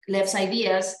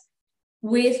ideas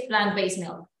with plant-based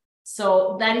milk.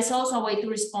 So that is also a way to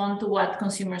respond to what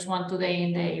consumers want today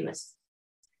in the US.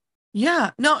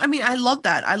 Yeah, no, I mean, I love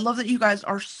that. I love that you guys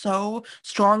are so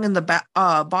strong in the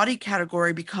body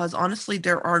category, because honestly,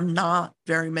 there are not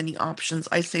very many options.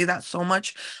 I say that so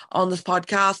much on this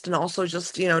podcast, and also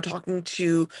just, talking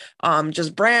to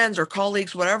just brands or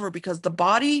colleagues, whatever, because the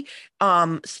body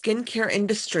skincare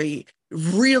industry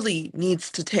really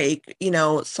needs to take,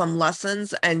 some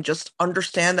lessons and just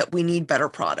understand that we need better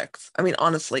products. I mean,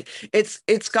 honestly,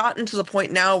 it's gotten to the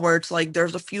point now where it's like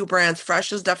there's a few brands,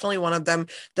 Fresh is definitely one of them,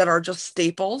 that are just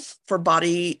staples for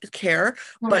body care.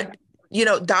 But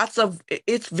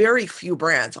it's very few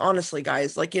brands, honestly,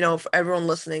 guys. Like, for everyone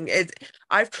listening,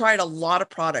 I've tried a lot of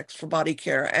products for body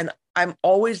care, and I'm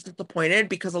always disappointed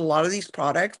because a lot of these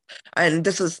products, and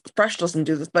this is Fresh doesn't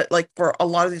do this, but like for a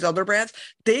lot of these other brands,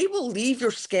 they will leave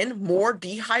your skin more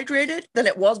dehydrated than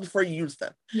it was before you use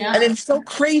them. Yeah. And it's so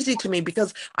crazy to me,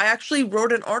 because I actually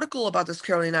wrote an article about this,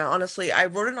 Carolina. Honestly, I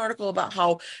wrote an article about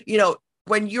how,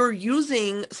 when you're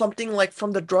using something like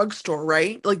from the drugstore,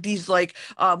 right? Like these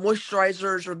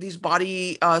moisturizers or these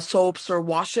body soaps or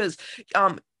washes,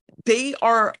 they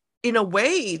are, in a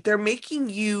way, they're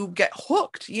making you get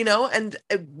hooked, and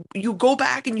you go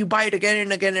back and you buy it again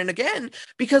and again and again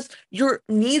because your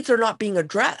needs are not being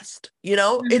addressed.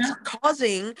 It's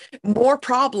causing more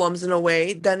problems in a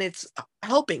way than it's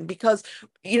helping, because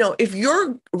if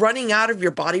you're running out of your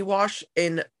body wash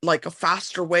in like a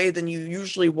faster way than you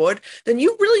usually would, then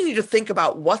you really need to think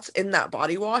about what's in that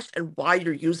body wash and why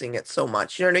you're using it so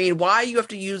much. You know what I mean? Why you have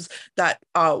to use that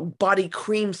body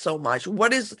cream so much?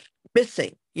 What is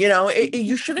missing?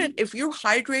 You shouldn't, if you're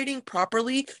hydrating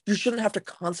properly, you shouldn't have to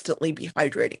constantly be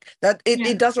hydrating.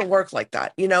 It doesn't work like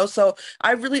that. So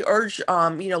I really urge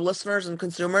listeners and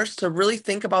consumers to really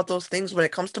think about those things when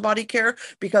it comes to body care,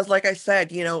 because like I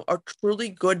said, a truly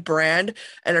good brand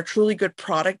and a truly good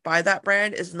product by that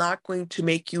brand is not going to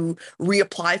make you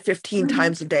reapply 15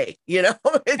 times a day.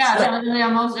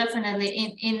 Most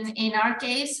definitely. In our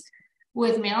case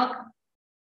with milk,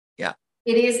 yeah,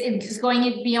 it's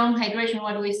going beyond hydration.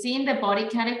 What we see in the body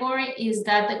category is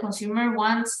that the consumer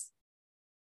wants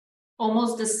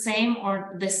almost the same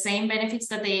benefits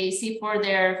that they see for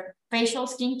their facial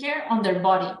skincare on their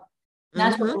body.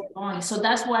 That's what we're going. So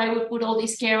that's why we put all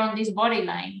this care on this body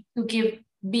line, to give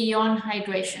beyond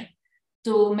hydration,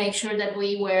 to make sure that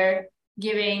we were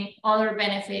giving other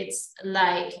benefits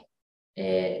like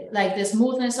the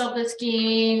smoothness of the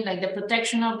skin, like the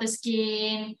protection of the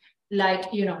skin,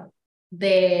 like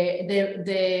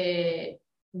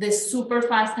the super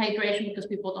fast hydration, because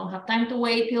people don't have time to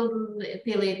wait till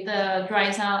it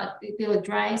dries out, till it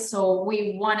dries. So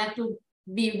we wanted to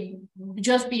be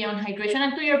just beyond hydration,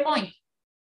 and to your point,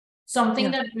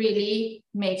 something that really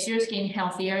makes your skin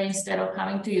healthier instead of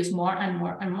having to use more and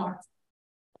more and more.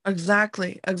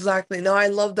 Exactly. No, I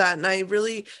love that. And I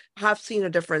really have seen a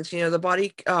difference. The body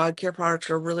care products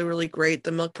are really, really great.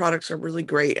 The milk products are really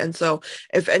great. And so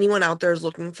if anyone out there is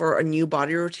looking for a new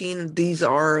body routine, these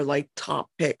are like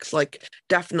top picks. Like,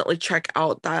 definitely check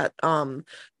out that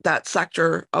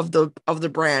sector of the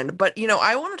brand. But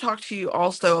I want to talk to you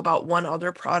also about one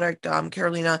other product,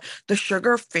 Carolina. The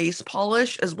sugar face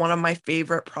polish is one of my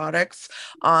favorite products.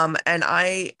 And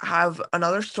I have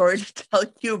another story to tell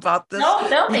you about this. No,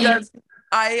 tell me. Because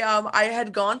I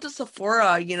had gone to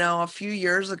Sephora, a few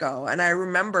years ago, and I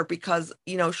remember because,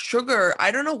 sugar,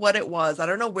 I don't know what it was. I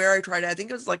don't know where I tried it. I think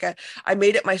it was like I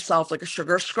made it myself, like a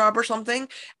sugar scrub or something,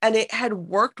 and it had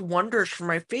worked wonders for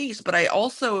my face. But I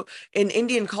also, in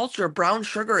Indian culture, brown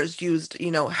sugar is used,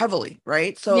 heavily,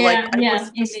 right? So like Yeah, I yeah,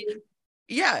 was just indeed.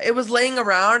 yeah, it was laying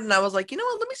around and I was like, you know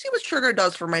what, let me see what sugar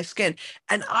does for my skin.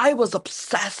 And I was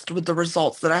obsessed with the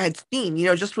results that I had seen,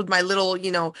 just with my little,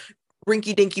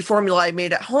 rinky dinky formula I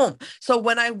made at home. So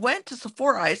when I went to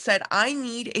Sephora, I said, I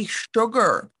need a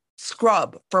sugar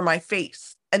scrub for my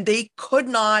face. And they could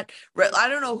not, I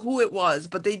don't know who it was,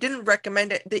 but they didn't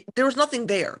recommend it. There was nothing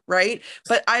there, right?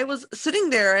 But I was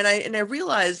sitting there and I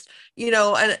realized,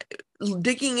 and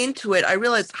digging into it, I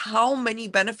realized how many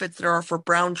benefits there are for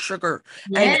brown sugar.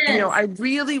 And, Yes, I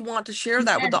really want to share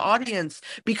that with yes, the audience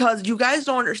because you guys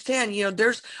don't understand,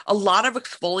 there's a lot of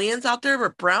exfoliants out there,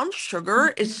 but brown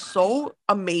sugar is so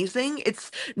amazing.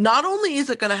 It's not only is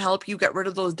it going to help you get rid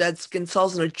of those dead skin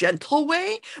cells in a gentle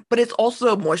way, but it's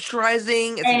also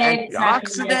moisturizing. It's an exactly. Yes,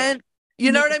 antioxidant.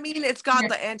 You know yes, what I mean? It's got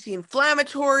yes, the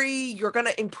anti-inflammatory. You're going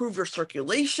to improve your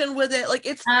circulation with it. Like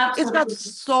it's got absolutely.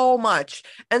 so much.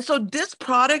 And so this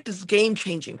product is game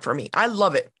changing for me. I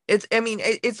love it.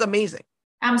 It's amazing.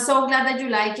 I'm so glad that you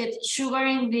like it. Sugar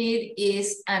indeed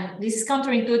is, and this is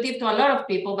counterintuitive to a lot of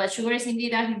people, but sugar is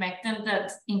indeed a humectant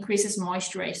that increases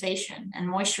moisturization and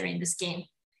moisture in the skin.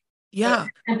 Yeah.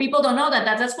 And people don't know that.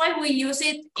 That's why we use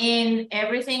it in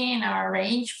everything in our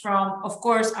range, from, of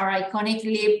course, our iconic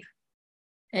lip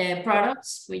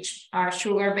products, which are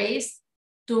sugar-based,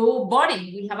 to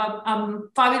body. We have a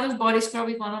fabulous body scrub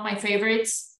with one of my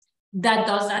favorites that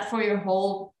does that for your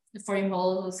whole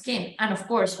skin. And of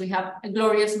course, we have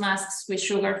glorious masks with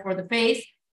sugar for the face.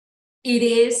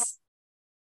 It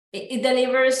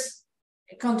delivers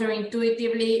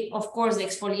counterintuitively, of course, the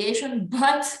exfoliation,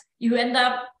 but you end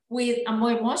up with a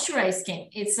more moisturized skin.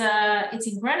 It's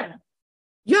incredible.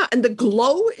 Yeah, and the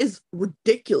glow is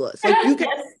ridiculous. Like you get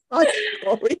Yes, such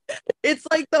glowing. It's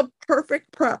like the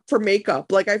perfect prep for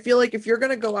makeup. Like I feel like if you're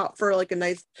gonna go out for like a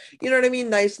nice, you know what I mean,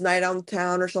 nice night out in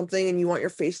town or something, and you want your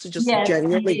face to just yes,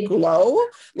 genuinely indeed. glow,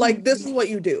 like this is Indeed. what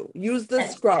you do. Use this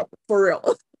Yes, scrub for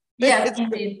real. yes, It's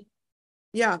indeed.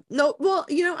 yeah. No, well,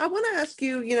 I want to ask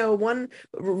you, one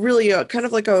really kind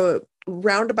of like a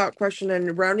roundabout question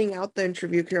and rounding out the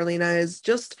interview, Carolina, is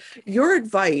just your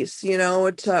advice,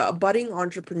 to budding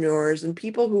entrepreneurs and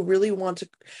people who really want to,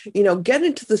 get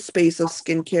into the space of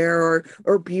skincare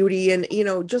or beauty and,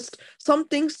 just some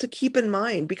things to keep in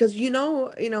mind because,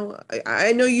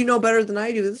 I know you know better than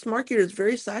I do. This market is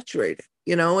very saturated.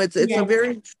 It's a Yes.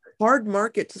 very hard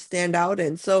market to stand out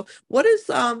in. So what is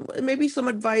maybe some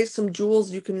advice, some jewels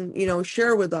you can,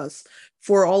 share with us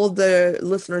for all of the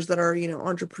listeners that are,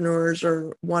 entrepreneurs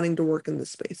or wanting to work in this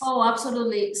space? Oh,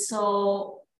 absolutely.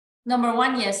 So, number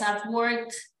one, yes, I've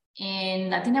worked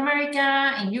in Latin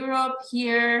America, in Europe,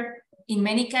 here, in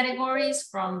many categories,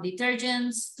 from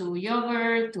detergents to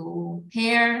yogurt to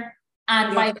hair.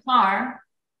 And Yeah. by far,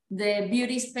 the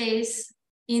beauty space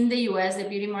in the US, the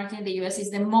beauty market in the US, is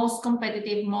the most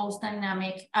competitive, most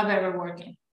dynamic I've ever worked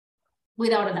in,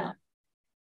 without a doubt.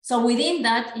 So within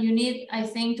that, you need, I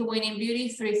think, to win in beauty,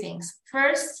 three things.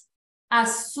 First, a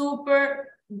super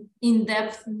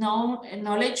in-depth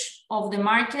knowledge of the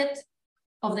market,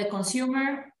 of the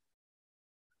consumer,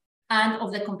 and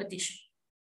of the competition.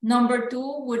 Number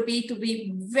two would be to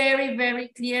be very, very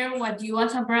clear what you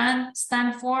as a brand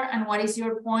stand for and what is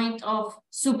your point of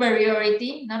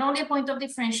superiority, not only a point of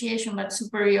differentiation, but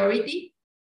superiority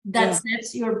that Yeah.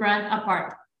 sets your brand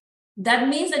apart. That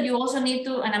means that you also need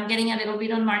to, and I'm getting a little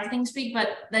bit on marketing speak, but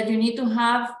that you need to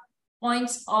have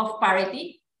points of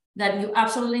parity that you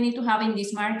absolutely need to have in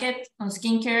this market on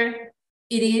skincare.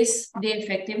 It is the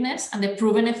effectiveness and the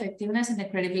proven effectiveness and the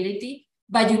credibility,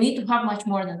 but you need to have much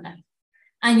more than that.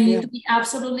 And you need Yeah. to be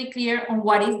absolutely clear on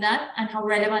what is that and how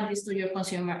relevant it is to your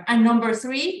consumer. And number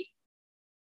three,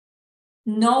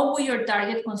 know who your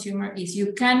target consumer is.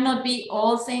 You cannot be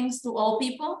all things to all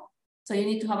people. So you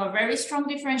need to have a very strong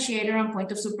differentiator and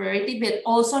point of superiority, but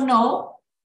also know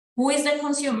who is the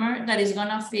consumer that is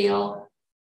gonna feel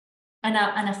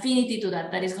an affinity to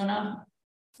that is gonna,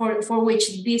 for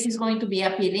which this is going to be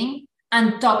appealing,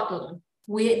 and talk to them.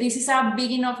 This is a big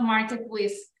enough market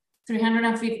with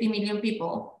 350 million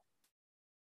people.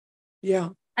 Yeah.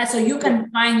 And so you can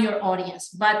find your audience,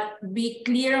 but be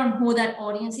clear on who that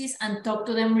audience is and talk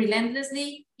to them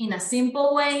relentlessly in a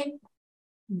simple way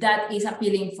that is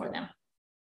appealing for them.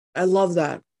 I love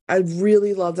that. I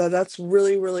really love that. That's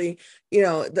really, really,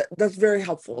 that's very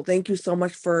helpful. Thank you so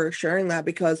much for sharing that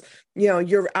because,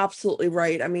 you're absolutely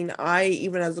right. I mean, I,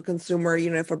 even as a consumer,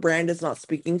 if a brand is not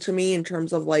speaking to me in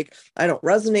terms of like, I don't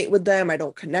resonate with them, I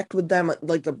don't connect with them,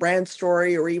 like the brand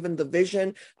story or even the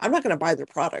vision, I'm not going to buy their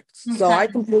products. So I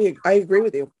agree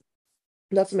with you.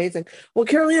 That's amazing. Well,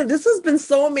 Carolina, this has been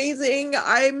so amazing.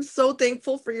 I'm so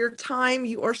thankful for your time.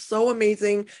 You are so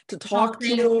amazing to Oh, talk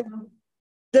thank to. you.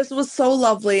 This was so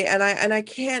lovely, and I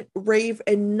can't rave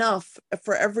enough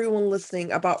for everyone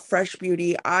listening about Fresh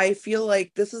Beauty. I feel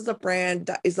like this is a brand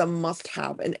that is a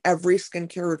must-have in every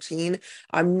skincare routine.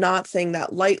 I'm not saying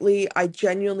that lightly. I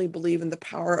genuinely believe in the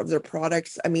power of their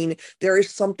products. I mean, there is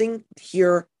something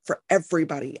here for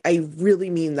everybody. I really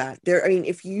mean that. I mean,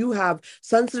 if you have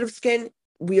sensitive skin,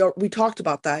 we talked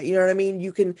about that. You know what I mean?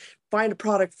 You can find a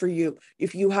product for you.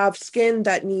 If you have skin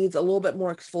that needs a little bit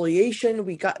more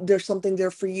exfoliation, there's something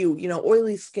there for you.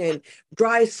 Oily skin,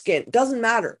 dry skin, doesn't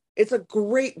matter. It's a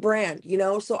great brand,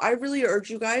 So I really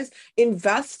urge you guys,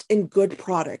 invest in good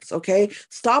products, okay?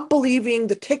 Stop believing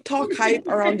the TikTok hype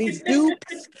around these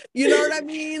dupes. You know what I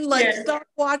mean? Like, Yes. stop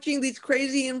watching these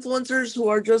crazy influencers who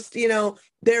are just,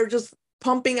 they're just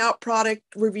pumping out product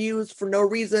reviews for no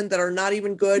reason that are not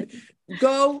even good.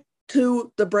 Go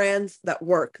to the brands that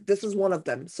work. This is one of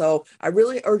them. So I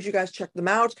really urge you guys check them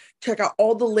out. Check out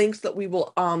all the links that we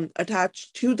will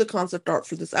attach to the concept art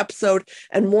for this episode.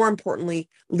 And more importantly,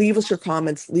 leave us your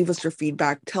comments, leave us your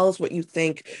feedback. Tell us what you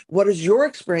think. What has your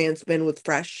experience been with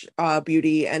Fresh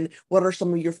Beauty, and what are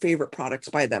some of your favorite products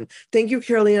by them? Thank you,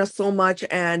 Carolina, so much.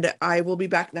 And I will be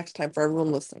back next time for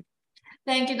everyone listening.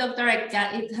 Thank you, Dr.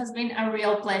 Ekta. It has been a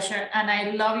real pleasure, and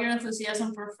I love your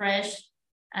enthusiasm for Fresh.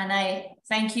 And I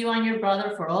thank you and your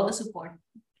brother for all the support.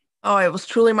 Oh, it was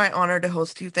truly my honor to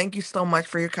host you. Thank you so much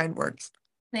for your kind words.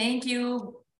 Thank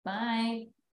you. Bye.